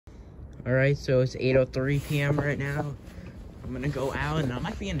Alright, so it's 8:03 p.m. right now. I'm gonna go out, and I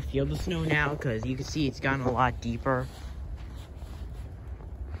might be in the field of snow now, because you can see it's gotten a lot deeper.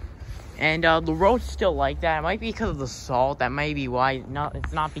 And the road's still like that. It might be because of the salt. That might be why.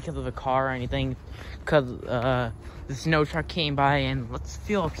 It's not because of the car or anything. Because the snow truck came by, and let's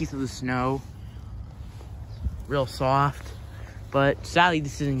feel a piece of the snow. Real soft. But sadly,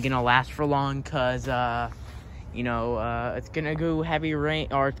 this isn't gonna last for long, because it's gonna go heavy rain,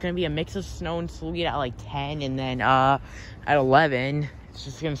 or it's gonna be a mix of snow and sleet at like 10, and then at 11 it's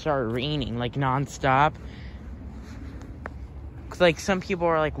just gonna start raining like non-stop. Cause like some people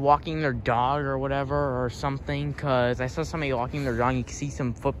are like walking their dog or whatever or something, cause I saw somebody walking their dog. You can see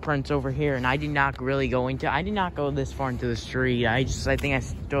some footprints over here, and I did not go this far into the street. I think I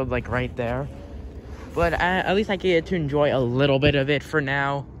stood like right there. But at least I get to enjoy a little bit of it for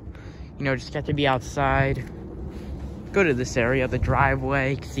now. Just get to be outside. Go to this area, the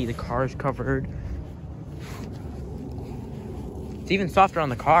driveway. You can see the car's covered. It's even softer on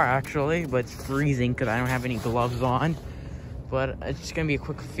the car, actually, but it's freezing because I don't have any gloves on. But it's just gonna be a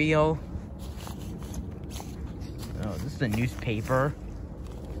quick feel. Oh, this is the newspaper.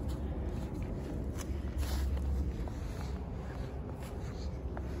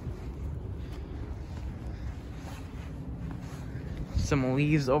 Some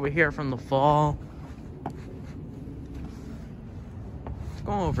leaves over here from the fall. Let's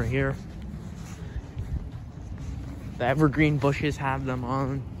go over here. The evergreen bushes have them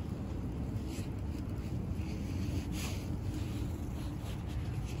on.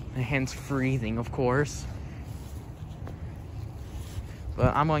 My hand's freezing, of course.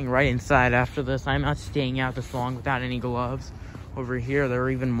 But I'm going right inside after this. I'm not staying out this long without any gloves. Over here, there are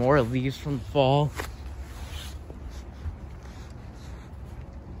even more leaves from the fall.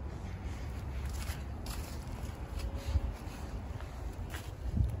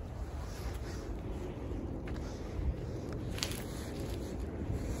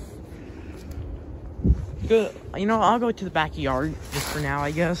 Good. I'll go to the backyard just for now,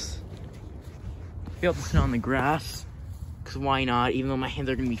 I guess. Feel the snow on the grass. Because why not, even though my hands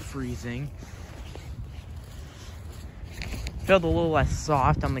are going to be freezing. Felt a little less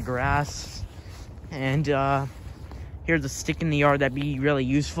soft on the grass. And here's a stick in the yard that'd be really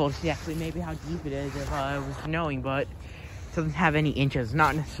useful to see actually maybe how deep it is if it was snowing. But it doesn't have any inches.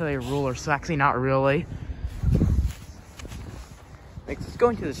 Not necessarily a ruler, so actually not really. Let's go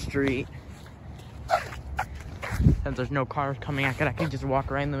into the street. Since there's no cars coming, I could just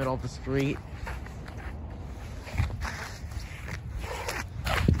walk right in the middle of the street.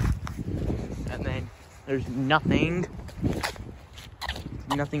 And then there's nothing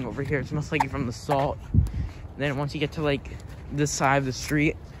over here. It's most likely from the salt. And then once you get to like this side of the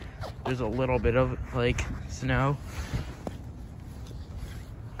street, there's a little bit of like snow.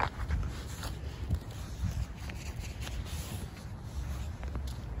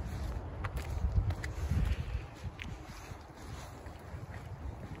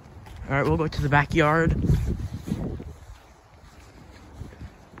 All right, we'll go to the backyard.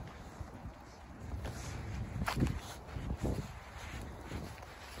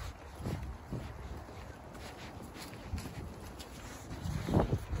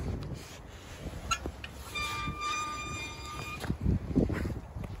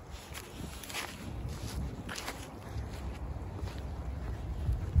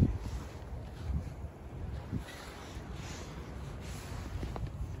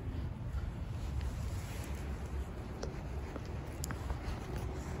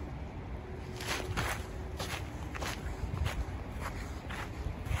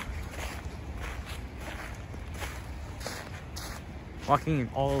 Walking in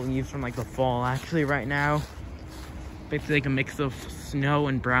all leaves from like the fall actually right now. Basically like a mix of snow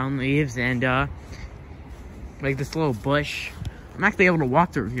and brown leaves, and like this little bush. I'm actually able to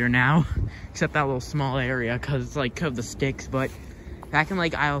walk through here now, except that little small area because it's like of the sticks. But back in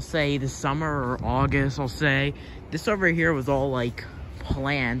like, I'll say the summer or August, I'll say this over here was all like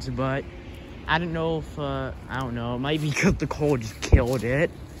plants, but I don't know if I don't know, it might be because the cold just killed it.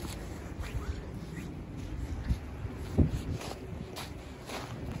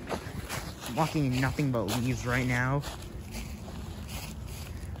 Walking in nothing but leaves right now.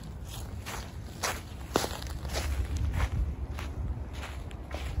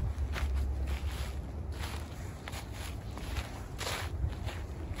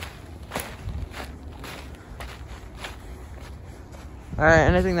 Alright,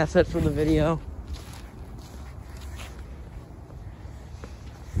 and I think that's it for the video.